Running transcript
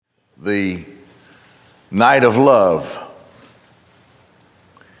the night of love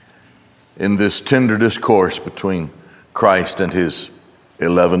in this tender discourse between Christ and his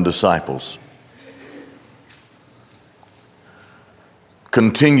 11 disciples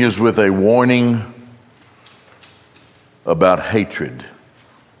continues with a warning about hatred.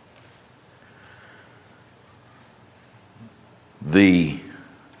 The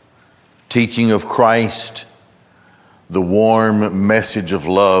teaching of Christ, the warm message of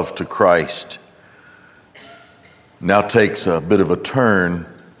love to Christ, now takes a bit of a turn.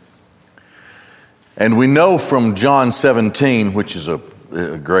 And we know from John 17, which is a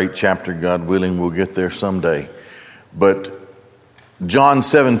great chapter, God willing, we'll get there someday. But John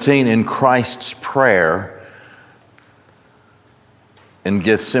 17, in Christ's prayer in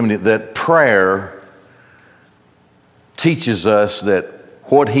Gethsemane, that prayer teaches us that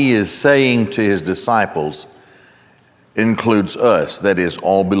what he is saying to his disciples includes us, that is,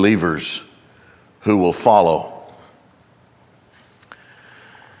 all believers who will follow.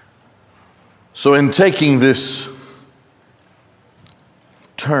 So in taking this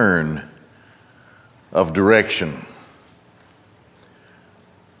turn of direction,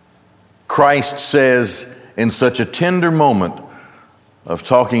 Christ says in such a tender moment of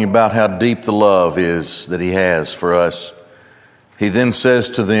talking about how deep the love is that he has for us, he then says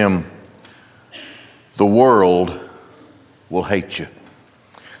to them, the world will hate you.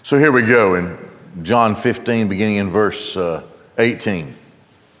 So here we go in John 15, beginning in verse 18.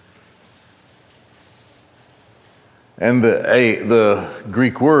 And the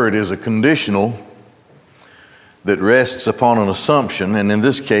Greek word is a conditional that rests upon an assumption, and in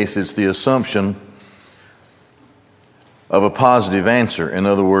this case it's the assumption of a positive answer. In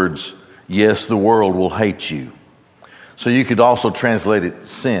other words, yes, the world will hate you. So you could also translate it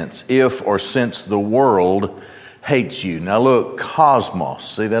since, if or since the world hates you. Now look, cosmos,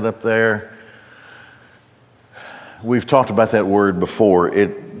 see that up there? We've talked about that word before.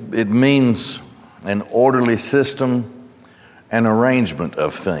 It means an orderly system and arrangement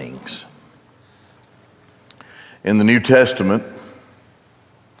of things. In the New Testament,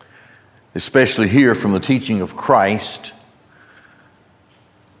 especially here from the teaching of Christ,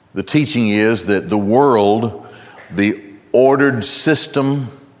 the teaching is that the world, the ordered system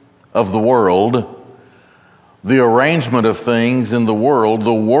of the world, the arrangement of things in the world,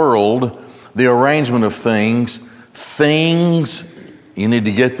 the arrangement of things, you need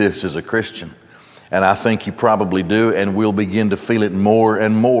to get this as a Christian. And I think you probably do, and we'll begin to feel it more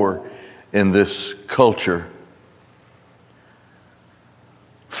and more in this culture.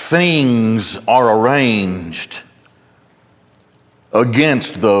 Things are arranged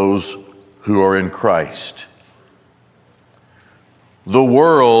against those who are in Christ. The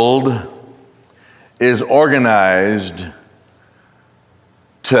world is organized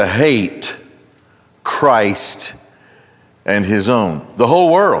to hate Christ and his own. The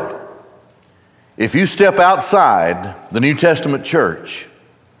whole world. If you step outside the New Testament church,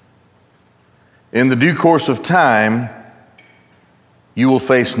 in the due course of time, you will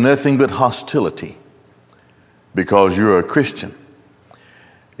face nothing but hostility because you're a Christian.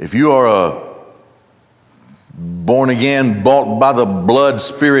 If you are a born again, bought by the blood,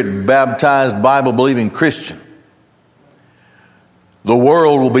 spirit, baptized, Bible believing Christian, the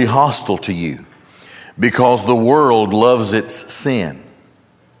world will be hostile to you because the world loves its sin.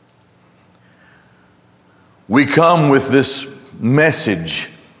 We come with this message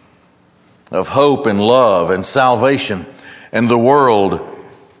of hope and love and salvation, and the world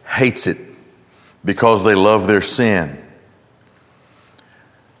hates it because they love their sin.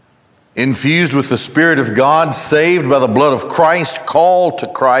 Infused with the Spirit of God, saved by the blood of Christ, called to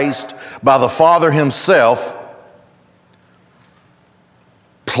Christ by the Father himself,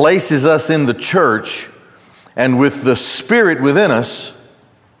 places us in the church, and with the Spirit within us,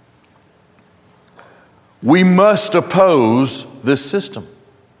 we must oppose this system.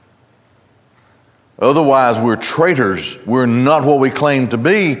 Otherwise, we're traitors. We're not what we claim to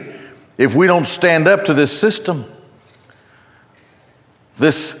be if we don't stand up to this system.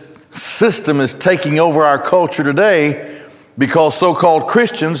 This system is taking over our culture today because so-called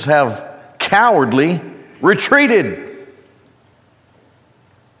Christians have cowardly retreated.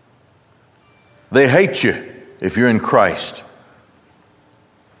 They hate you if you're in Christ.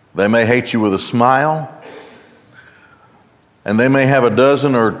 They may hate you with a smile, and they may have a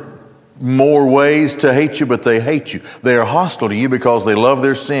dozen or more ways to hate you, but they hate you. They are hostile to you because they love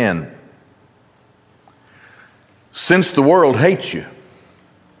their sin. Since the world hates you,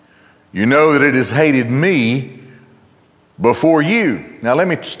 you know that it has hated me before you. Now let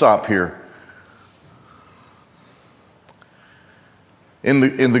me stop here. In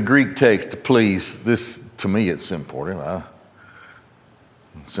the Greek text, please, this, to me, it's important.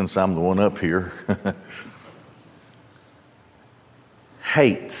 Since I'm the one up here.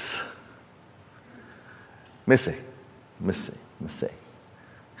 Hates. Missy.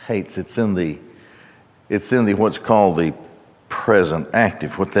 Hates. It's in the what's called the present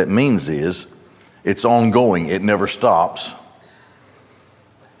active. What that means is it's ongoing. It never stops.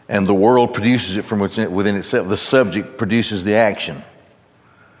 And the world produces it from within itself. The subject produces the action.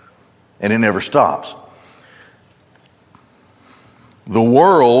 And it never stops. The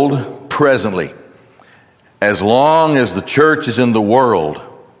world presently, as long as the church is in the world,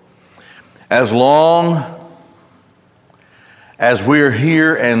 as long as we're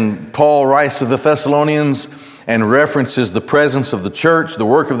here, and Paul writes to the Thessalonians and references the presence of the church, the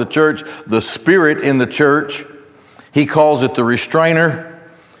work of the church, the Spirit in the church, he calls it the restrainer.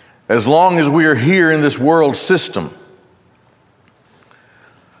 As long as we are here in this world system,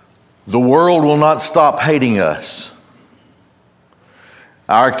 the world will not stop hating us.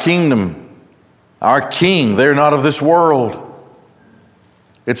 Our kingdom, our king, they're not of this world.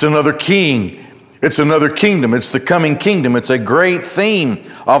 It's another king. It's another kingdom. It's the coming kingdom. It's a great theme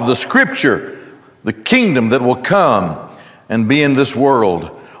of the Scripture. The kingdom that will come and be in this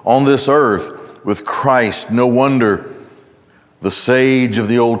world, on this earth, with Christ. No wonder the sage of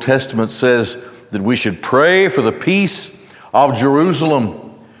the Old Testament says that we should pray for the peace of Jerusalem,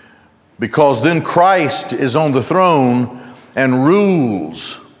 because then Christ is on the throne and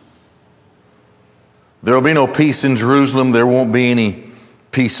rules. There will be no peace in Jerusalem. There won't be any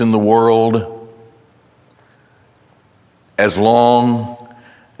peace in the world as long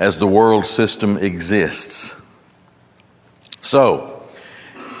as the world system exists. So,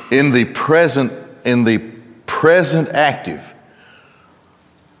 in the present active,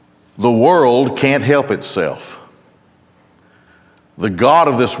 the world can't help itself. The God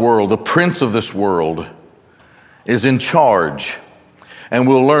of this world, the prince of this world, is in charge. And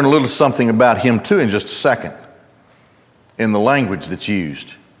we'll learn a little something about him too in just a second, in the language that's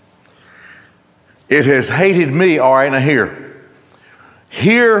used. It has hated me. All right, now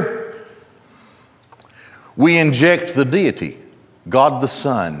here we inject the deity, God the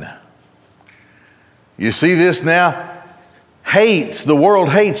Son. You see this now? Hates, the world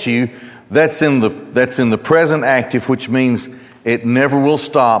hates you. That's in the present active, which means it never will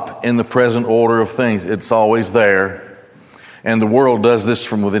stop in the present order of things. It's always there. And the world does this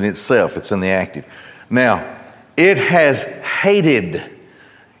from within itself. It's in the active. Now, it has hated.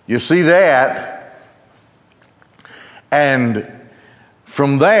 You see that? And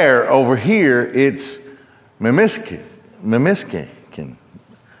from there, over here, it's memiskikin.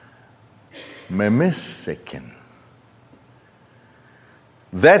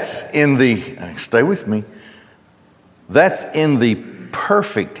 That's in the, stay with me, that's in the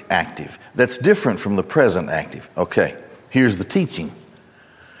perfect active. That's different from the present active. Okay, here's the teaching.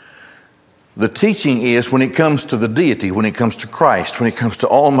 The teaching is when it comes to the deity, when it comes to Christ, when it comes to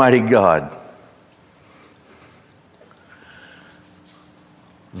Almighty God,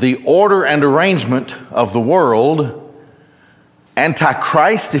 the order and arrangement of the world,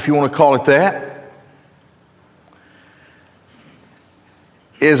 Antichrist, if you want to call it that,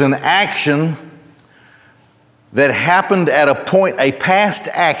 is an action that happened at a point, a past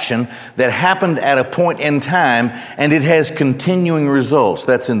action that happened at a point in time, and it has continuing results.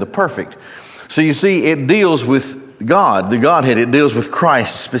 That's in the perfect. So you see, it deals with God, the Godhead. It deals with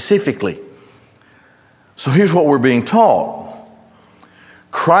Christ specifically. So here's what we're being taught.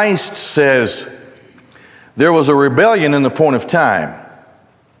 Christ says there was a rebellion in the point of time,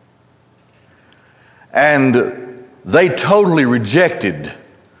 and they totally rejected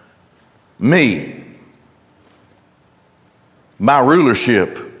me, my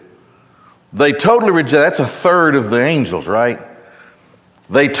rulership. They totally rejected, that's a third of the angels, right?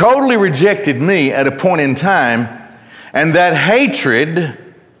 They totally rejected me at a point in time, and that hatred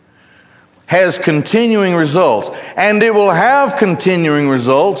has continuing results, and it will have continuing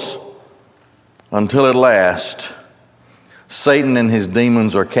results until at last Satan and his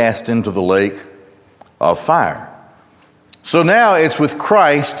demons are cast into the lake of fire. So now it's with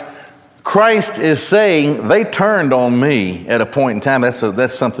Christ. Christ is saying they turned on me at a point in time.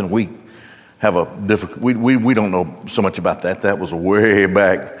 That's something we have a difficult. We don't know so much about that. That was way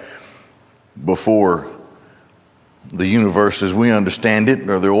back before the universe as we understand it,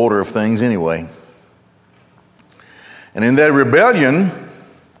 or the order of things anyway. And in that rebellion,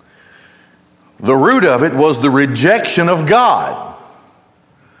 the root of it was the rejection of God.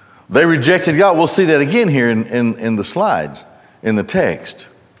 They rejected God. We'll see that again here in the slides, in the text.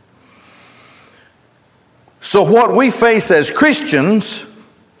 So what we face as Christians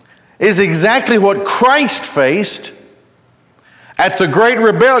is exactly what Christ faced at the great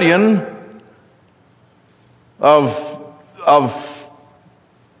rebellion of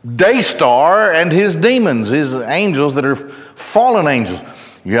Daystar and his demons, his angels that are fallen angels.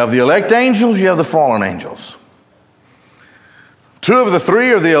 You have the elect angels, you have the fallen angels. Two of the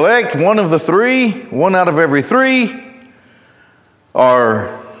three are the elect, one of the three, one out of every three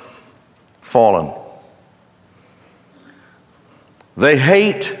are fallen. They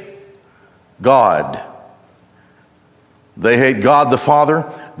hate God. They hate God the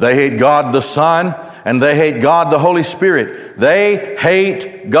Father, they hate God the Son, and they hate God the Holy Spirit. They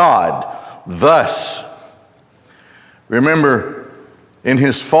hate God. Thus, remember, in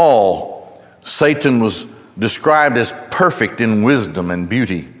his fall, Satan was described as perfect in wisdom and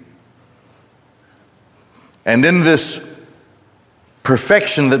beauty. And in this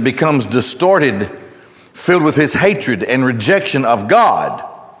perfection that becomes distorted, filled with his hatred and rejection of God,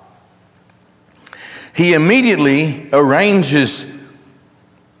 he immediately arranges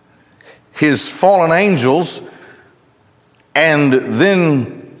his fallen angels, and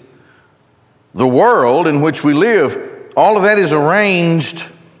then the world in which we live, all of that is arranged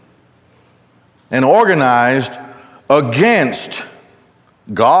and organized against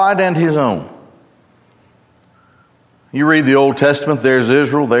God and his own. You read the Old Testament, there's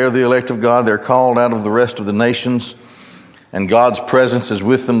Israel, they are the elect of God, they're called out of the rest of the nations, and God's presence is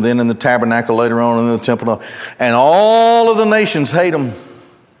with them then in the tabernacle, later on in the temple, and all of the nations hate them.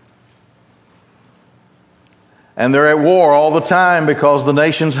 And they're at war all the time because the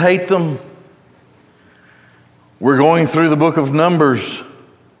nations hate them. We're going through the book of Numbers.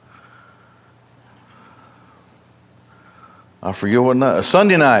 I forget what night.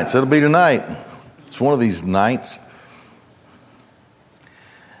 Sunday nights, it'll be tonight. It's one of these nights.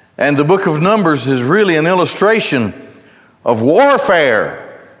 And the book of Numbers is really an illustration of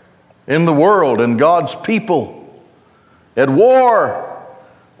warfare in the world and God's people at war,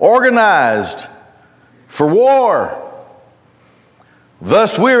 organized for war.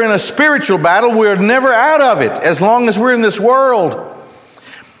 Thus, we're in a spiritual battle. We're never out of it as long as we're in this world,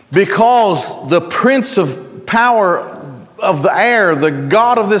 because the prince of power of the air, the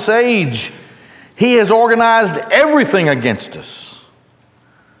God of this age, he has organized everything against us.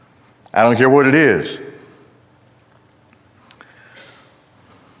 I don't care what it is.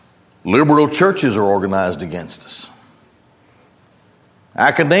 Liberal churches are organized against us.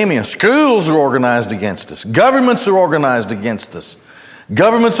 Academia, schools are organized against us. Governments are organized against us.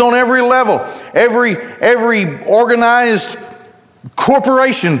 Governments on every level. Every organized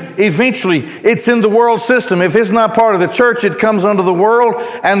corporation, eventually, it's in the world system. If it's not part of the church, it comes under the world.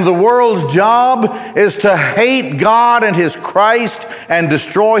 And the world's job is to hate God and his Christ and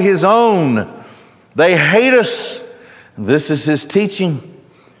destroy his own. They hate us. This is his teaching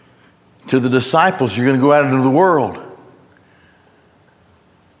to the disciples. You're going to go out into the world,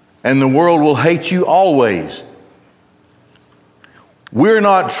 and the world will hate you always. We're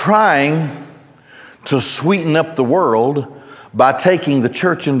not trying to sweeten up the world by taking the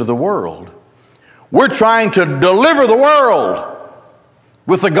church into the world. We're trying to deliver the world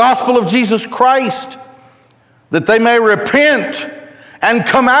with the gospel of Jesus Christ, that they may repent and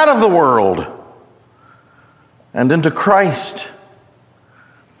come out of the world and into Christ.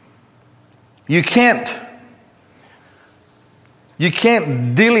 You can't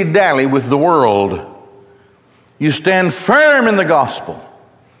dilly-dally with the world. You stand firm in the gospel,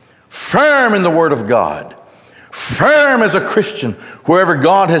 firm in the Word of God, firm as a Christian wherever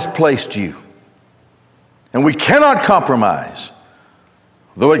God has placed you. And we cannot compromise.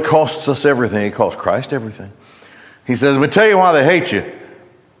 Though it costs us everything, it costs Christ everything. He says, let me tell you why they hate you.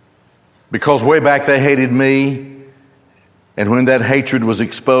 Because way back they hated me. And when that hatred was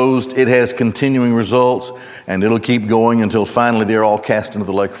exposed, it has continuing results, and it'll keep going until finally they're all cast into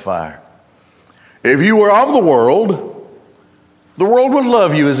the lake of fire. If you were of the world would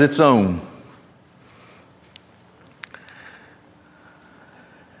love you as its own.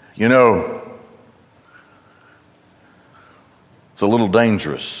 You know, it's a little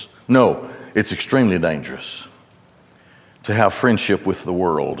dangerous. No, it's extremely dangerous to have friendship with the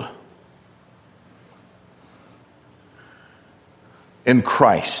world. In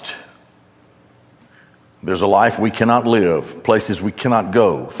Christ, there's a life we cannot live, places we cannot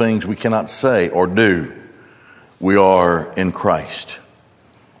go, things we cannot say or do. We are in Christ.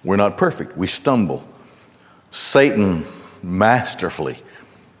 We're not perfect. We stumble. Satan masterfully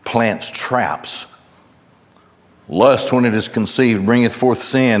plants traps. Lust, when it is conceived, bringeth forth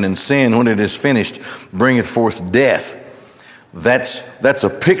sin, and sin, when it is finished, bringeth forth death. That's a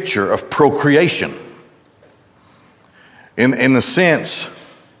picture of procreation. In a sense,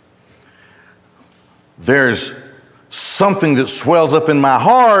 there's something that swells up in my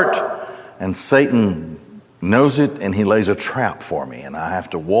heart, and Satan knows it, and he lays a trap for me, and I have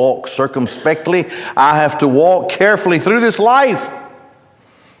to walk circumspectly. I have to walk carefully through this life.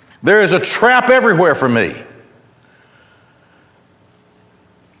 There is a trap everywhere for me.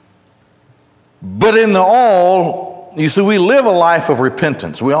 But in the all, you see, we live a life of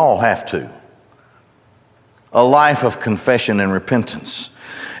repentance. We all have to. A life of confession and repentance.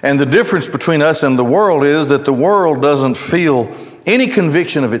 And the difference between us and the world is that the world doesn't feel any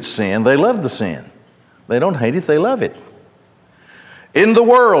conviction of its sin. They love the sin. They don't hate it, they love it. In the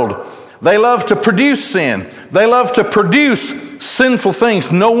world, they love to produce sin. They love to produce sinful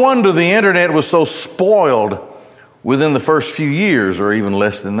things. No wonder the internet was so spoiled within the first few years, or even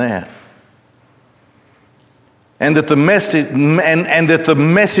less than that. And that the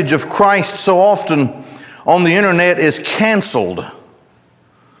message of Christ so often on the internet is canceled.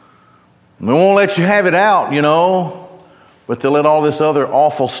 They won't let you have it out, but they'll let all this other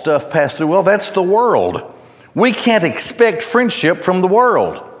awful stuff pass through. Well, that's the world. We can't expect friendship from the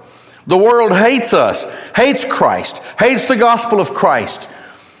world. The world hates us, hates Christ, hates the gospel of Christ.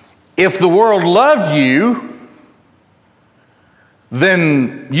 If the world loved you,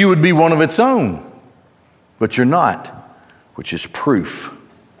 then you would be one of its own. But you're not, which is proof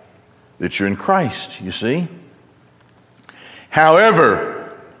that you're in Christ, you see.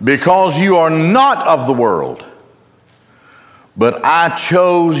 However, because you are not of the world, but I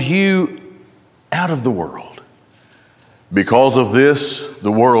chose you out of the world, because of this,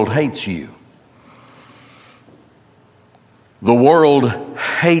 the world hates you. The world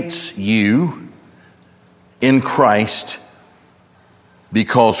hates you in Christ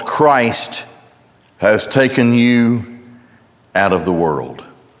because Christ has taken you out of the world.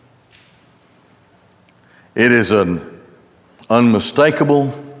 It is an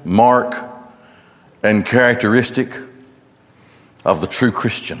unmistakable mark and characteristic of the true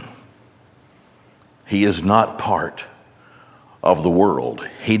Christian. He is not part of the world.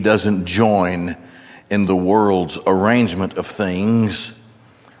 He doesn't join in the world's arrangement of things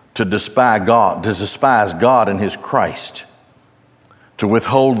to despise God and His Christ, to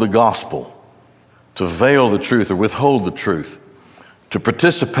withhold the gospel, to veil the truth or withhold the truth, to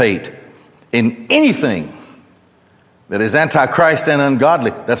participate in anything that is antichrist and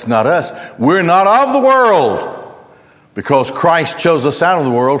ungodly. That's not us. We're not of the world because Christ chose us out of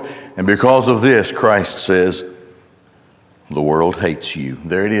the world, and because of this, Christ says, the world hates you.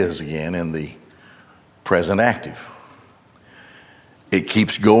 There it is again in the present active. It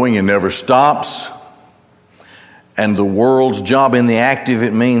keeps going and never stops. And the world's job in the active,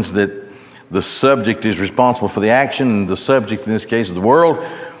 it means that the subject is responsible for the action, and the subject in this case is the world.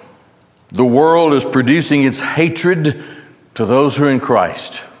 The world is producing its hatred to those who are in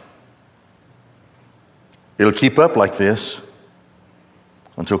Christ. It'll keep up like this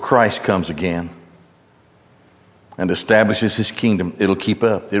until Christ comes again and establishes His kingdom. It'll keep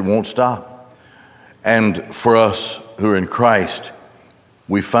up. It won't stop. And for us who are in Christ,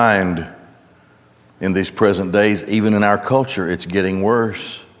 we find in these present days, even in our culture, it's getting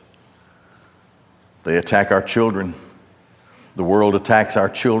worse. They attack our children. The world attacks our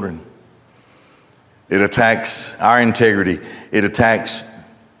children. It attacks our integrity. It attacks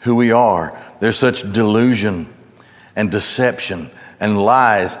who we are. There's such delusion and deception and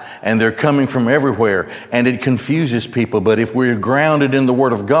lies, and they're coming from everywhere, and it confuses people. But if we're grounded in the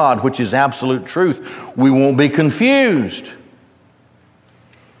Word of God, which is absolute truth, we won't be confused.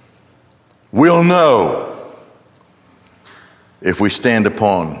 We'll know if we stand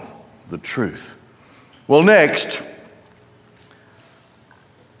upon the truth. Well, next,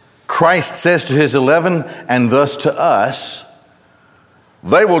 Christ says to His 11, and thus to us,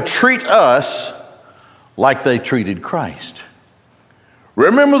 they will treat us like they treated Christ.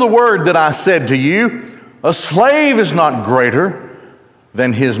 Remember the word that I said to you, a slave is not greater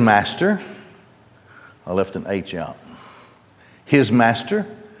than his master. I left an H out. His master.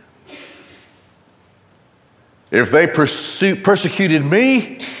 If they persecuted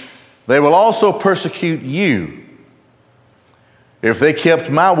me, they will also persecute you. If they kept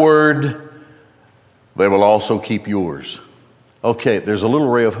my word, they will also keep yours. Okay, there's a little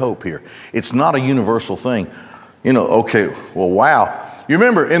ray of hope here. It's not a universal thing. Wow. You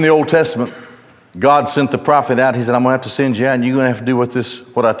remember in the Old Testament, God sent the prophet out. He said, I'm going to have to send you out, and you're going to have to do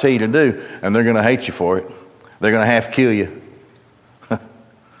what I tell you to do, and they're going to hate you for it. They're going to half kill you. But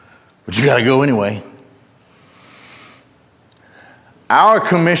you got to go anyway. Our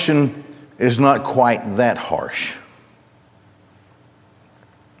commission is not quite that harsh.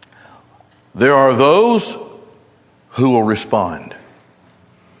 There are those who will respond.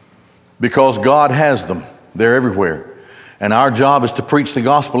 Because God has them. They're everywhere. And our job is to preach the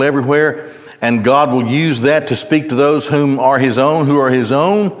gospel everywhere. And God will use that to speak to those who are His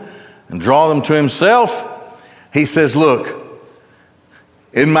own, and draw them to Himself. He says, look,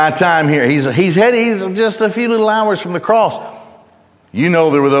 in my time here, he's just a few little hours from the cross. You know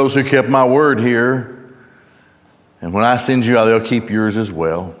there were those who kept my word here. And when I send you out, they'll keep yours as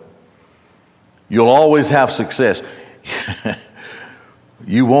well. You'll always have success.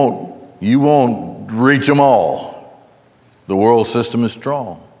 You won't reach them all. The world system is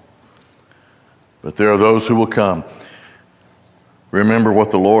strong. But there are those who will come. Remember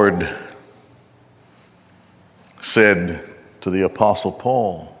what the Lord said to the Apostle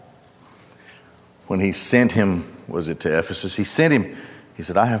Paul when He sent him, was it to Ephesus? He sent him, He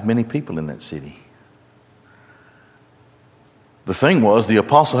said, I have many people in that city. The thing was, the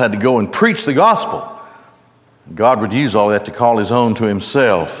apostle had to go and preach the gospel. God would use all that to call His own to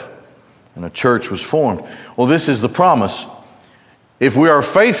Himself, and a church was formed. Well, this is the promise. If we are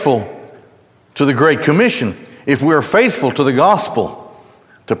faithful to the Great Commission, if we are faithful to the gospel,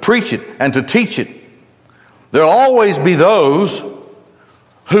 to preach it and to teach it, there'll always be those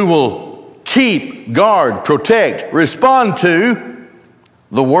who will keep, guard, protect, respond to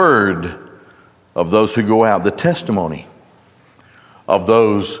the word of those who go out, the testimony of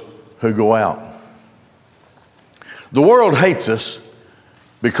those who go out. The world hates us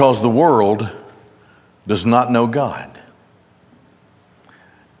because the world does not know God.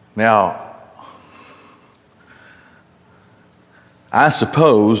 Now, I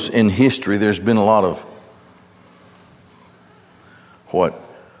suppose in history there's been a lot of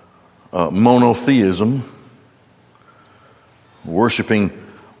monotheism, worshiping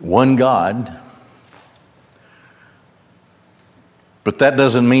one God. But that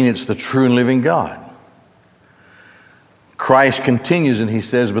doesn't mean it's the true and living God. Christ continues and He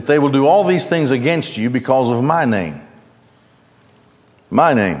says, but they will do all these things against you because of my name.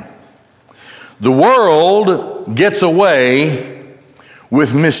 My name. The world gets away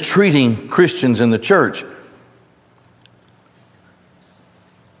with mistreating Christians in the church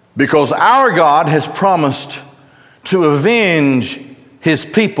because our God has promised to avenge His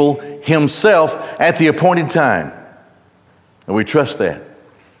people Himself at the appointed time. And we trust that.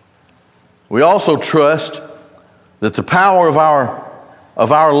 We also trust that the power of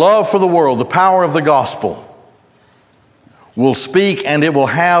our love for the world, the power of the gospel, will speak and it will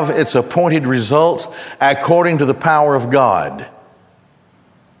have its appointed results according to the power of God.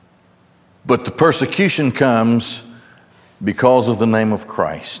 But the persecution comes because of the name of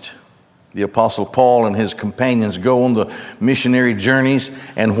Christ. The Apostle Paul and his companions go on the missionary journeys,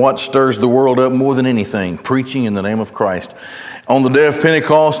 and what stirs the world up more than anything? Preaching in the name of Christ. On the day of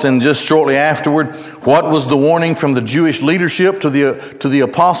Pentecost and just shortly afterward, what was the warning from the Jewish leadership to the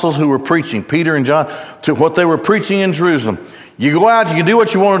apostles who were preaching, Peter and John, to what they were preaching in Jerusalem? You go out, you can do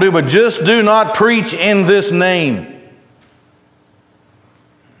what you want to do, but just do not preach in this name.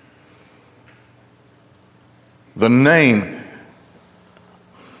 The name,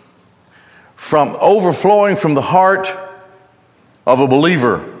 from overflowing from the heart of a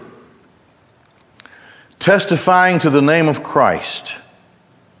believer, testifying to the name of Christ,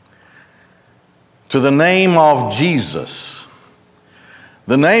 to the name of Jesus.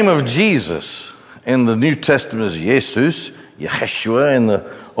 The name of Jesus in the New Testament is Jesus, Yeshua in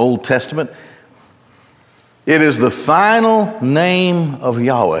the Old Testament. It is the final name of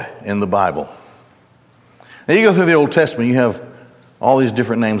Yahweh in the Bible. Now you go through the Old Testament, you have all these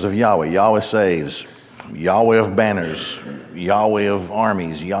different names of Yahweh. Yahweh saves, Yahweh of banners, Yahweh of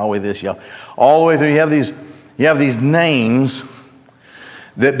armies, Yahweh this, Yahweh. All the way through, you have these names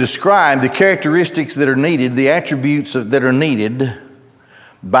that describe the characteristics that are needed, the attributes that are needed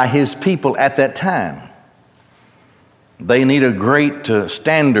by His people at that time. They need a great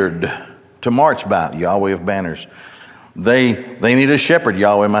standard to march by, Yahweh of banners. They need a shepherd,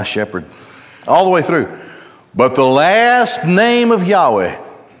 Yahweh my shepherd. All the way through. But the last name of Yahweh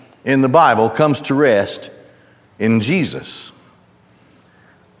in the Bible comes to rest in Jesus.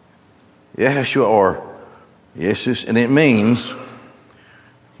 Yeshua or Jesus, and it means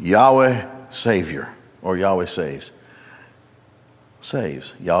Yahweh Savior or Yahweh saves.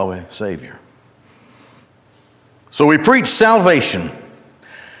 Saves, Yahweh Savior. So we preach salvation,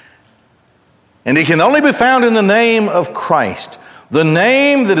 and it can only be found in the name of Christ, the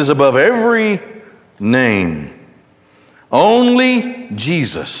name that is above every name. Only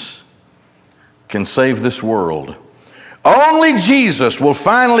Jesus can save this world. Only Jesus will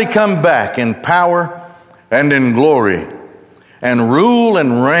finally come back in power and in glory and rule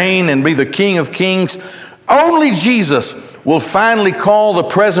and reign and be the King of Kings. Only Jesus will finally call the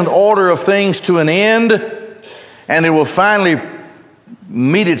present order of things to an end, and it will finally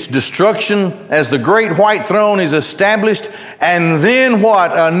meet its destruction as the great white throne is established. And then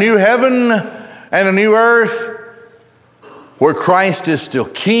what? A new heaven and a new earth where Christ is still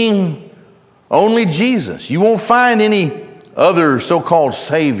king. Only Jesus. You won't find any other so-called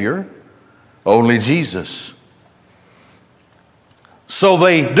Savior. Only Jesus. So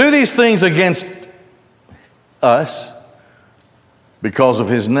they do these things against us because of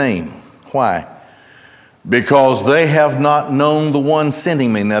His name. Why? Because they have not known the one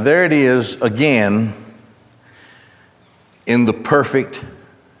sending me. Now there it is again in the perfect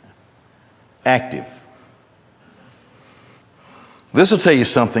active. This will tell you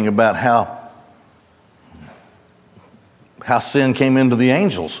something about how sin came into the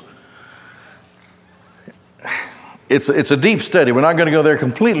angels. It's a deep study. We're not going to go there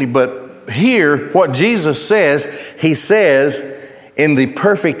completely, but here, what Jesus says, He says in the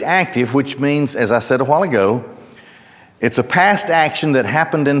perfect active, which means, as I said a while ago, it's a past action that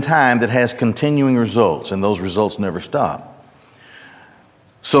happened in time that has continuing results, and those results never stop.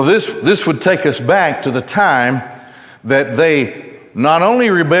 So this would take us back to the time that they not only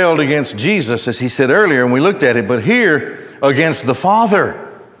rebelled against Jesus, as He said earlier, and we looked at it, but here against the Father.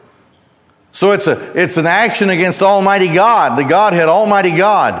 So it's an action against Almighty God, the Godhead, Almighty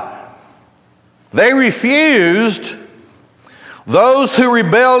God. They refused, those who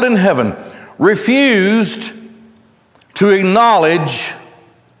rebelled in heaven, refused to acknowledge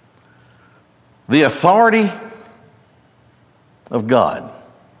the authority of God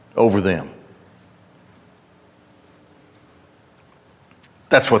over them.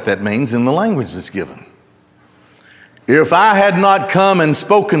 That's what that means in the language that's given. If I had not come and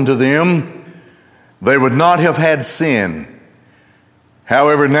spoken to them, they would not have had sin.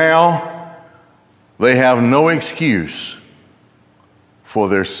 However, now they have no excuse for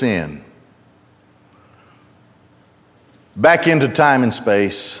their sin. Back into time and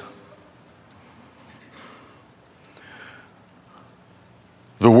space.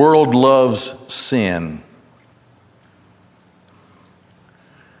 The world loves sin.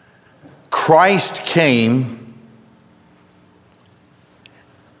 Christ came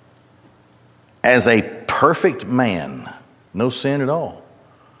as a perfect man, no sin at all.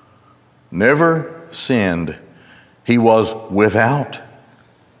 Never sinned. He was without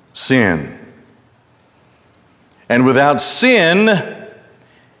sin. And without sin,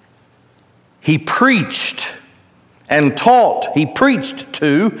 He preached and taught. He preached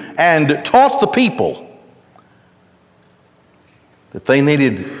to and taught the people that they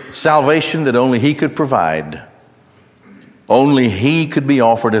needed salvation that only He could provide. Only He could be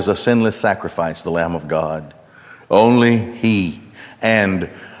offered as a sinless sacrifice, the Lamb of God. Only He and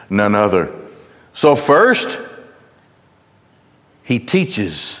none other. So first, He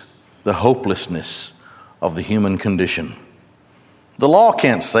teaches the hopelessness of the human condition. The law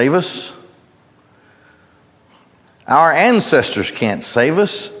can't save us. Our ancestors can't save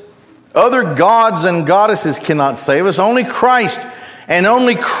us. Other gods and goddesses cannot save us. Only Christ, and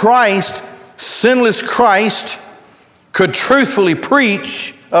only Christ, sinless Christ, could truthfully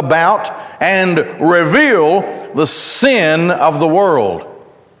preach about and reveal the sin of the world.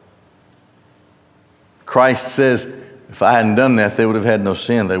 Christ says, if I hadn't done that, they would have had no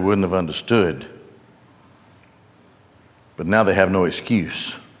sin. They wouldn't have understood. But now they have no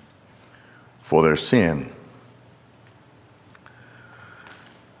excuse for their sin.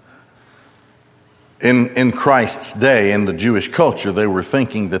 In Christ's day, in the Jewish culture, they were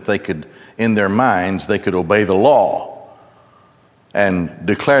thinking that they could, in their minds, they could obey the law and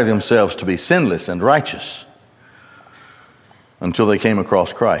declare themselves to be sinless and righteous until they came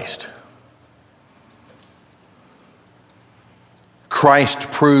across Christ. Christ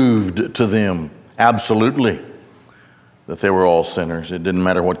proved to them absolutely that they were all sinners. It didn't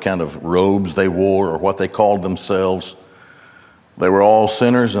matter what kind of robes they wore or what they called themselves. They were all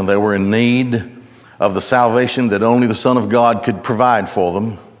sinners, and they were in need of the salvation that only the Son of God could provide for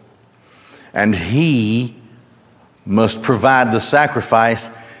them. And He must provide the sacrifice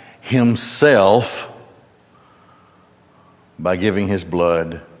Himself by giving His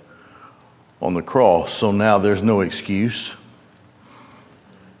blood on the cross. So now there's no excuse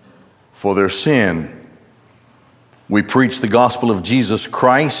for their sin. We preach the gospel of Jesus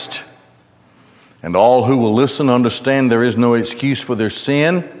Christ, and all who will listen understand there is no excuse for their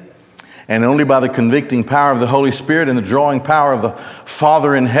sin. And only by the convicting power of the Holy Spirit and the drawing power of the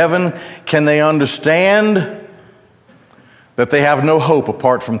Father in heaven can they understand that they have no hope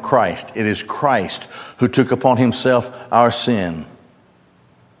apart from Christ. It is Christ who took upon Himself our sin.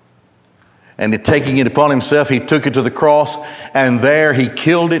 And taking it upon himself, he took it to the cross, and there he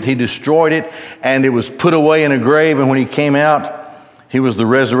killed it, he destroyed it, and it was put away in a grave. And when he came out, he was the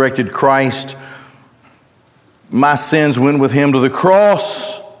resurrected Christ. My sins went with him to the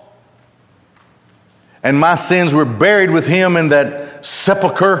cross, and my sins were buried with him in that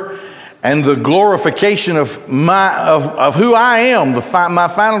sepulcher, and the glorification of who I am, my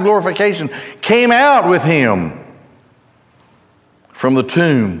final glorification, came out with him from the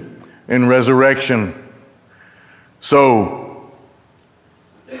tomb in resurrection. So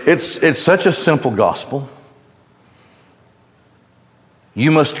it's such a simple gospel.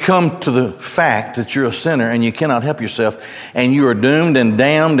 You must come to the fact that you're a sinner and you cannot help yourself, and you are doomed and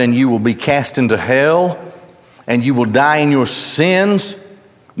damned, and you will be cast into hell, and you will die in your sins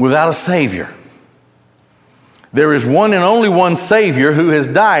without a Savior. There is one and only one Savior who has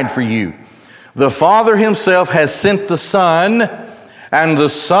died for you. The Father himself has sent the Son, and the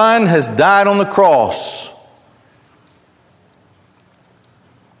Son has died on the cross.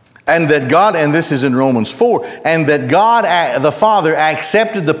 And that God, and this is in Romans 4, and that God, the Father,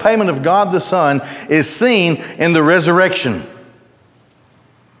 accepted the payment of God the Son is seen in the resurrection.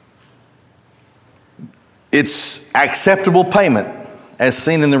 It's acceptable payment as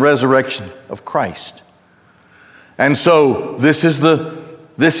seen in the resurrection of Christ. And so this is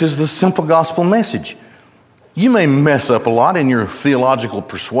the simple gospel message. You may mess up a lot in your theological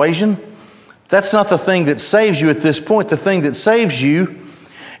persuasion. That's not the thing that saves you at this point. The thing that saves you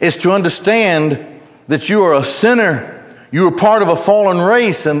is to understand that you are a sinner. You are part of a fallen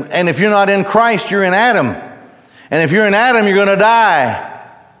race. And if you're not in Christ, you're in Adam. And if you're in Adam, you're going to die.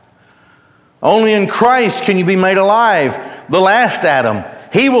 Only in Christ can you be made alive. The last Adam,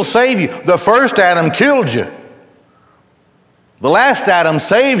 he will save you. The first Adam killed you. The last Adam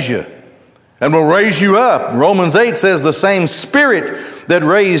saves you and will raise you up. Romans 8 says the same Spirit that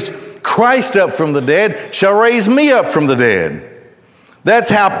raised Christ up from the dead shall raise me up from the dead.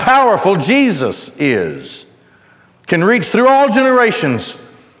 That's how powerful Jesus is. Can reach through all generations,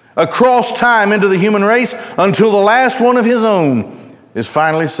 across time into the human race, until the last one of his own is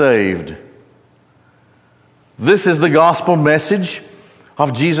finally saved. This is the gospel message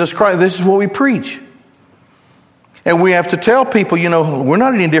of Jesus Christ. This is what we preach. And we have to tell people, we're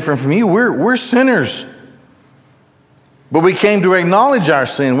not any different from you. We're sinners. But we came to acknowledge our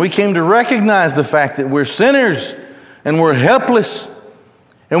sin. We came to recognize the fact that we're sinners and we're helpless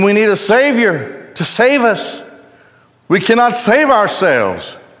and we need a Savior to save us. We cannot save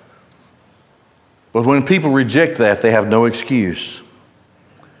ourselves. But when people reject that, they have no excuse.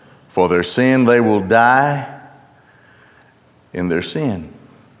 For their sin, they will die in their sin.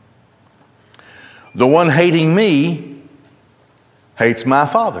 The one hating me hates my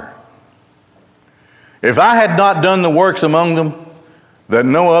Father. If I had not done the works among them that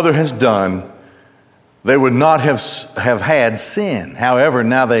no other has done, they would not have had sin. However,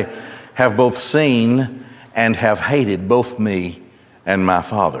 now they have both seen and have hated both me and my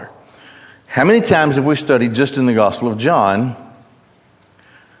Father. How many times have we studied just in the Gospel of John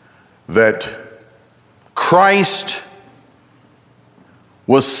that Christ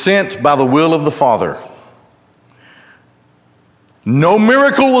was sent by the will of the Father? No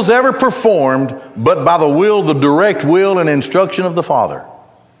miracle was ever performed but by the direct will and instruction of the Father.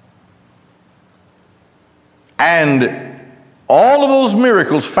 And all of those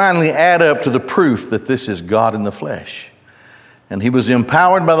miracles finally add up to the proof that this is God in the flesh. And he was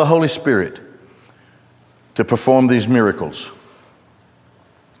empowered by the Holy Spirit to perform these miracles.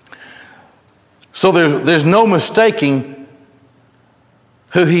 So there's no mistaking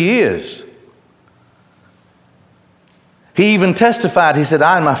who he is. He even testified, he said,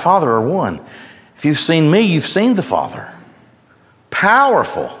 I and my Father are one. If you've seen me, you've seen the Father.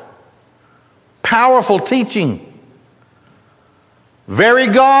 Powerful teaching. Very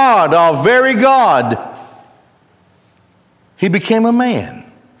God, very God. He became a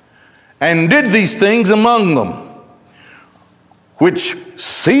man and did these things among them, which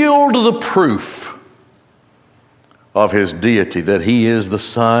sealed the proof of his deity, that he is the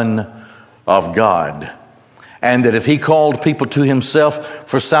Son of God. And that if he called people to himself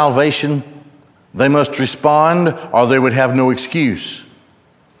for salvation, they must respond or they would have no excuse.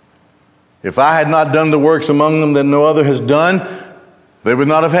 If I had not done the works among them that no other has done, they would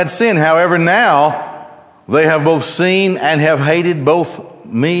not have had sin. However, now they have both seen and have hated both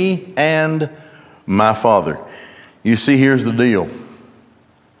me and my Father. You see, here's the deal.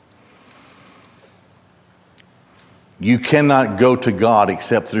 You cannot go to God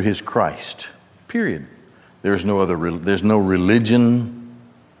except through his Christ. Period. There's no religion.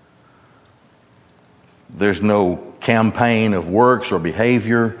 There's no campaign of works or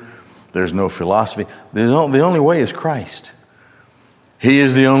behavior. There's no philosophy. The only way is Christ. He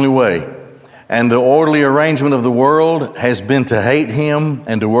is the only way. And the orderly arrangement of the world has been to hate Him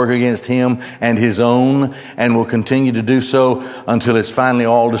and to work against Him and His own, and will continue to do so until it's finally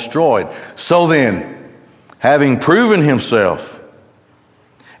all destroyed. So then, having proven Himself,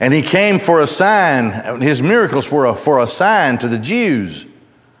 and He came for a sign, His miracles were for a sign to the Jews,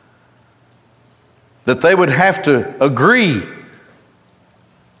 that they would have to agree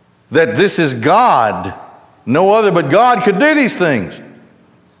that this is God. No other but God could do these things.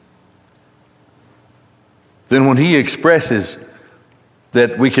 Then when He expresses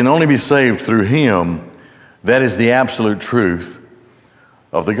that we can only be saved through Him, that is the absolute truth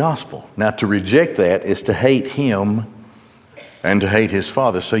of the gospel. Now, to reject that is to hate Him and to hate His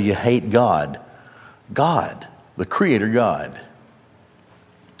Father. So you hate God. God, the Creator God.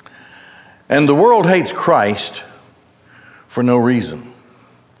 And the world hates Christ for no reason.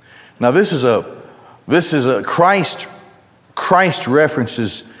 Now, this is a Christ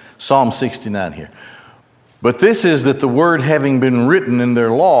references Psalm 69 here. But this is that the word having been written in their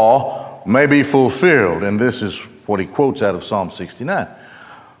law may be fulfilled. And this is what he quotes out of Psalm 69.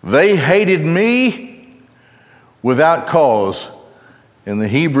 They hated me without cause. In the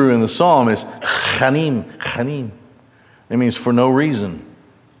Hebrew in the Psalm is chanim. It means for no reason.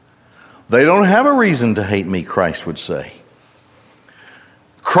 They don't have a reason to hate me, Christ would say.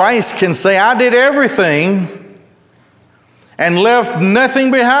 Christ can say, I did everything and left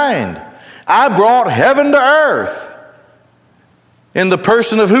nothing behind. I brought heaven to earth in the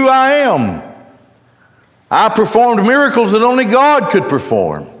person of who I am. I performed miracles that only God could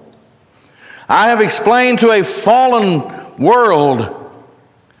perform. I have explained to a fallen world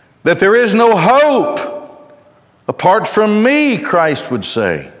that there is no hope apart from me, Christ would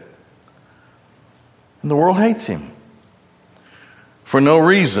say. And the world hates Him for no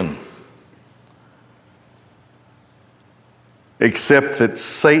reason, except that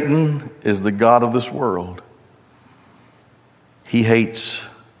Satan is the god of this world. He hates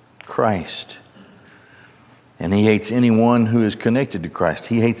Christ. And he hates anyone who is connected to Christ.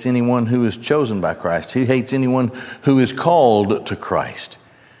 He hates anyone who is chosen by Christ. He hates anyone who is called to Christ.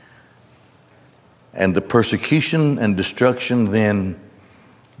 And the persecution and destruction then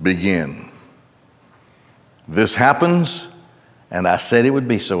begin. This happens, and I said it would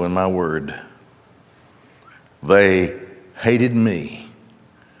be so in my word. They hated me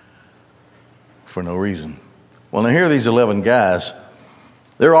for no reason. Well, now here are these 11 guys.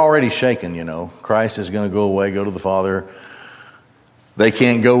 They're already shaken, you know. Christ is going to go away, go to the Father. They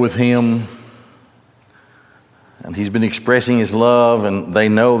can't go with Him. And He's been expressing His love, and they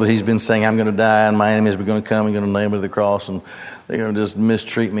know that He's been saying, I'm going to die, and my enemies are going to come, and going to nail me to the cross, and they're going to just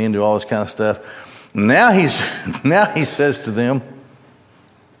mistreat me and do all this kind of stuff. Now He says to them,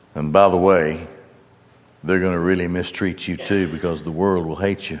 and by the way, they're going to really mistreat you too, because the world will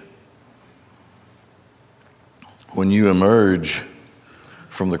hate you. When you emerge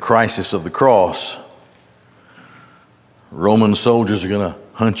from the crisis of the cross, Roman soldiers are going to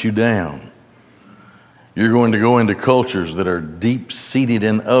hunt you down. You're going to go into cultures that are deep-seated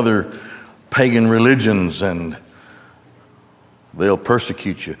in other pagan religions, and they'll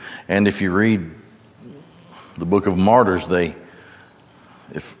persecute you. And if you read the book of Martyrs,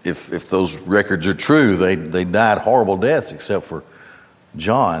 if those records are true, they died horrible deaths, except for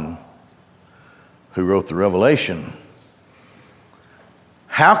John, who wrote the Revelation.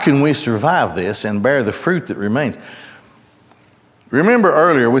 How can we survive this and bear the fruit that remains? Remember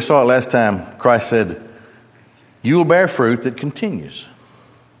earlier, we saw it last time, Christ said, you will bear fruit that continues.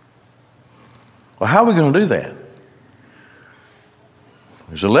 Well, how are we going to do that?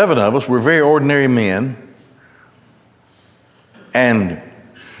 There's 11 of us. We're very ordinary men. And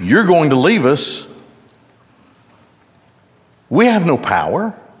you're going to leave us. We have no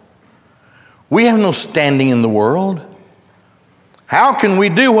power. We have no standing in the world. How can we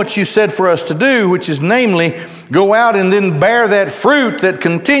do what you said for us to do, which is namely go out and then bear that fruit that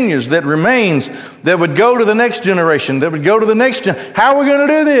continues, that remains, that would go to the next generation, that would go to the next generation? How are we going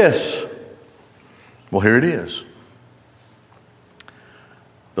to do this? Well, here it is.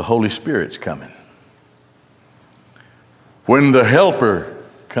 The Holy Spirit's coming. When the Helper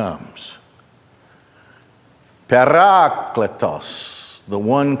comes, Parakletos, the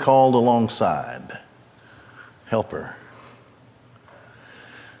one called alongside, Helper,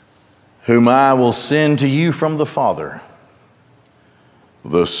 whom I will send to you from the Father,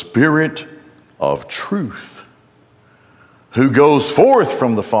 the Spirit of truth, who goes forth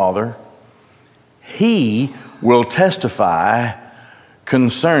from the Father, He will testify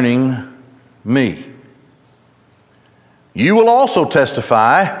concerning me. You will also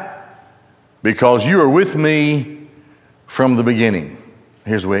testify because you are with me from the beginning.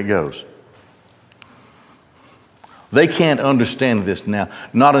 Here's the way it goes. They can't understand this now,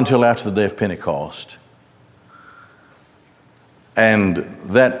 not until after the day of Pentecost. And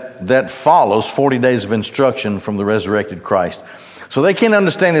that follows 40 days of instruction from the resurrected Christ. So they can't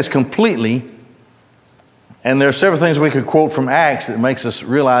understand this completely. And there are several things we could quote from Acts that makes us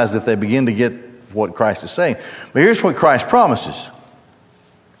realize that they begin to get what Christ is saying. But here's what Christ promises.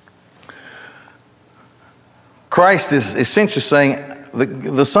 Christ is essentially saying,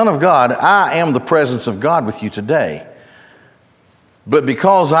 the Son of God, I am the presence of God with you today. But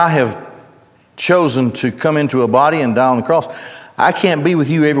because I have chosen to come into a body and die on the cross, I can't be with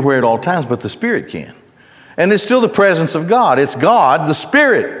you everywhere at all times, but the Spirit can. And it's still the presence of God. It's God, the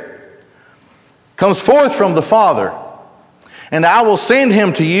Spirit, comes forth from the Father. And I will send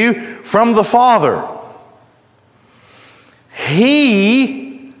him to you from the Father.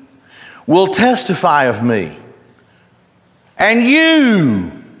 He will testify of me. And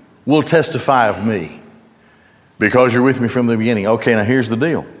you will testify of me. Because you're with me from the beginning. Okay, now here's the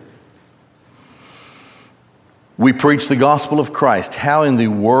deal. We preach the gospel of Christ. How in the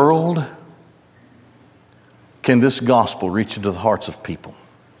world can this gospel reach into the hearts of people?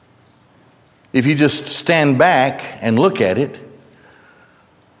 If you just stand back and look at it,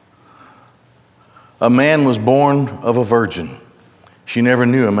 a man was born of a virgin. She never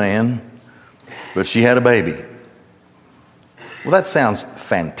knew a man, but she had a baby. Well, that sounds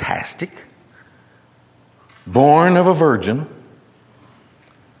fantastic. Born of a virgin.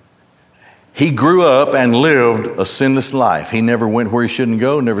 He grew up and lived a sinless life. He never went where he shouldn't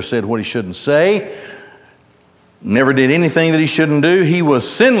go, never said what he shouldn't say, never did anything that he shouldn't do. He was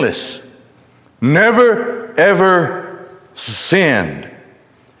sinless. Never, ever sinned.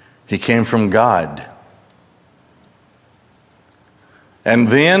 He came from God. And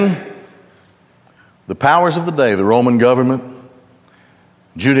then the powers of the day, the Roman government,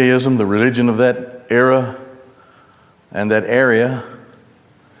 Judaism, the religion of that era and that area,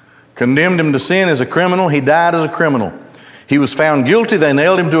 condemned him to sin as a criminal. He died as a criminal. He was found guilty. They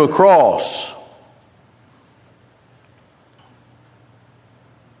nailed him to a cross.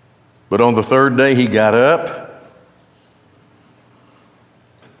 But on the third day, he got up.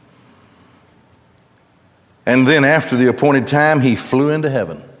 And then after the appointed time, he flew into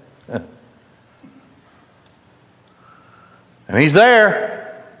heaven. And he's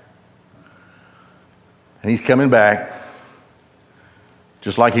there. And he's coming back.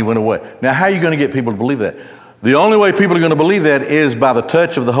 Just like he went away. Now, how are you going to get people to believe that? The only way people are going to believe that is by the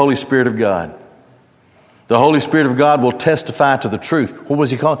touch of the Holy Spirit of God. The Holy Spirit of God will testify to the truth. What was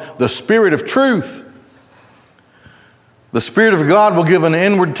he called? The Spirit of truth. The Spirit of God will give an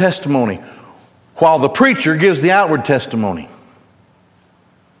inward testimony, while the preacher gives the outward testimony.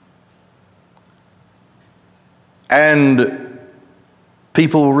 And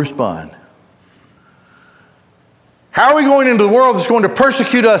people will respond. How are we going into the world that's going to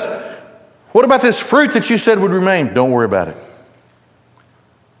persecute us? What about this fruit that you said would remain? Don't worry about it.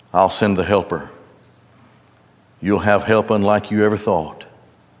 I'll send the helper. You'll have help unlike you ever thought.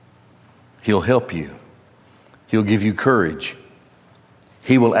 He'll help you. He'll give you courage.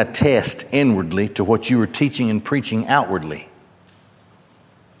 He will attest inwardly to what you are teaching and preaching outwardly.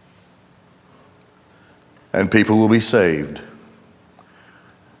 And people will be saved.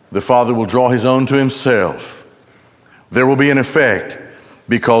 The Father will draw his own to himself. There will be an effect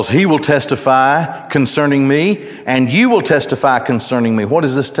because he will testify concerning me and you will testify concerning me. What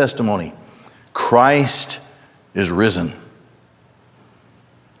is this testimony? Christ is risen.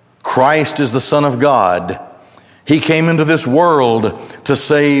 Christ is the Son of God. He came into this world to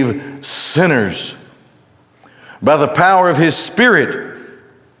save sinners. By the power of his Spirit,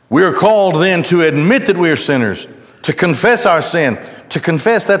 we are called then to admit that we are sinners, to confess our sin. To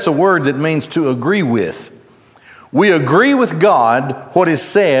confess, that's a word that means to agree with. We agree with God what is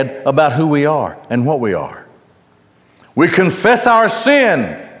said about who we are and what we are. We confess our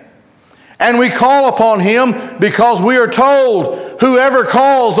sin and we call upon him because we are told whoever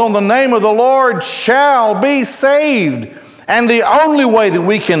calls on the name of the Lord shall be saved. And the only way that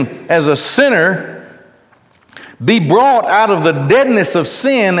we can, as a sinner, be brought out of the deadness of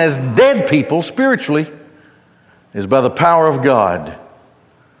sin as dead people spiritually is by the power of God.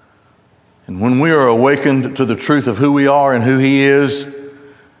 And when we are awakened to the truth of who we are and who he is,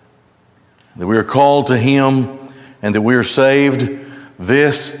 that we are called to him and that we are saved,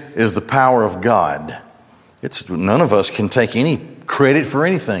 this is the power of God. None of us can take any credit for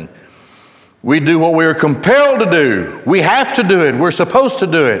anything. We do what we are compelled to do. We have to do it. We're supposed to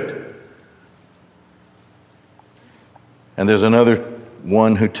do it. And there's another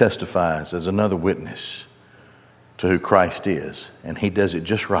one who testifies, as another witness to who Christ is. And he does it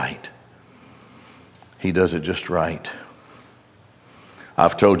just right. He does it just right.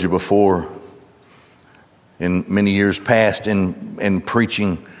 I've told you before, in many years past, in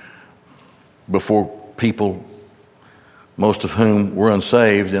preaching before people, most of whom were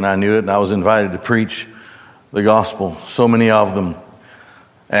unsaved, and I knew it, and I was invited to preach the gospel, so many of them.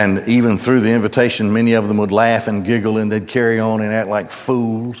 And even through the invitation, many of them would laugh and giggle, and they'd carry on and act like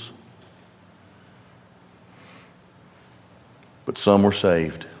fools. But some were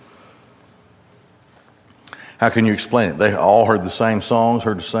saved. How can you explain it? They all heard the same songs,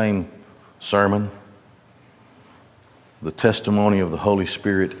 heard the same sermon. The testimony of the Holy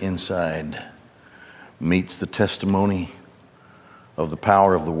Spirit inside meets the testimony of the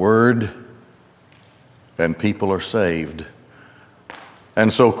power of the Word, and people are saved.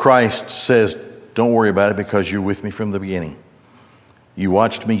 And so Christ says, don't worry about it because you're with me from the beginning. You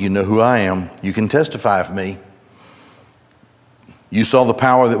watched me, you know who I am, you can testify of me. You saw the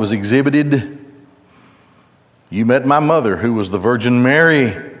power that was exhibited. You met my mother, who was the Virgin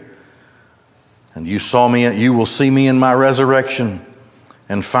Mary. And you saw me, you will see me in my resurrection.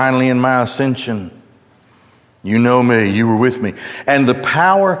 And finally in my ascension. You know me, you were with me. And the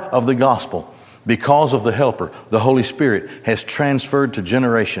power of the gospel, because of the helper, the Holy Spirit, has transferred to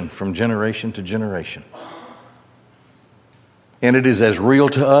generation, from generation to generation. And it is as real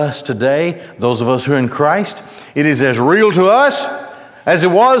to us today, those of us who are in Christ, it is as real to us as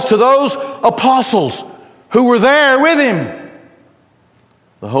it was to those apostles who were there with him.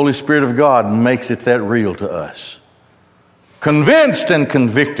 The Holy Spirit of God makes it that real to us. Convinced and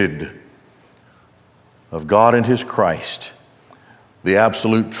convicted of God and His Christ, the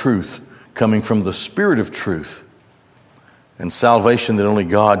absolute truth coming from the Spirit of truth, and salvation that only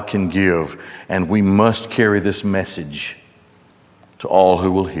God can give. And we must carry this message to all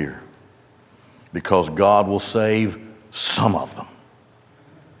who will hear, because God will save some of them.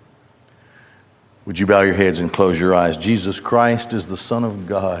 Would you bow your heads and close your eyes? Jesus Christ is the Son of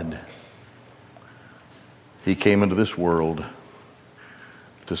God. He came into this world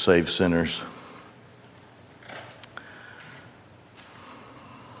to save sinners.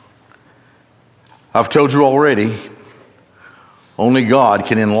 I've told you already, only God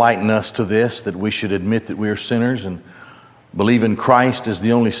can enlighten us to this, that we should admit that we are sinners and believe in Christ as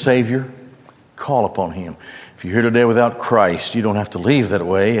the only Savior. Call upon Him. If you're here today without Christ, you don't have to leave that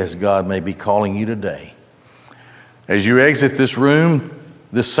way, as God may be calling you today. As you exit this room,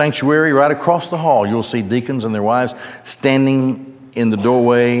 this sanctuary, right across the hall, you'll see deacons and their wives standing in the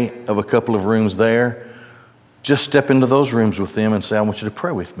doorway of a couple of rooms there. Just step into those rooms with them and say, I want you to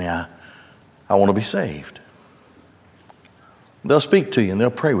pray with me. I want to be saved. They'll speak to you and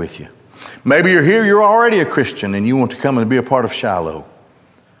they'll pray with you. Maybe you're here, you're already a Christian, and you want to come and be a part of Shiloh.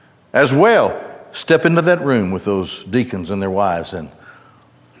 As well, step into that room with those deacons and their wives, and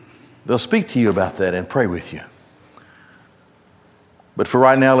they'll speak to you about that and pray with you. But for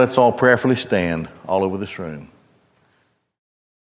right now, let's all prayerfully stand all over this room.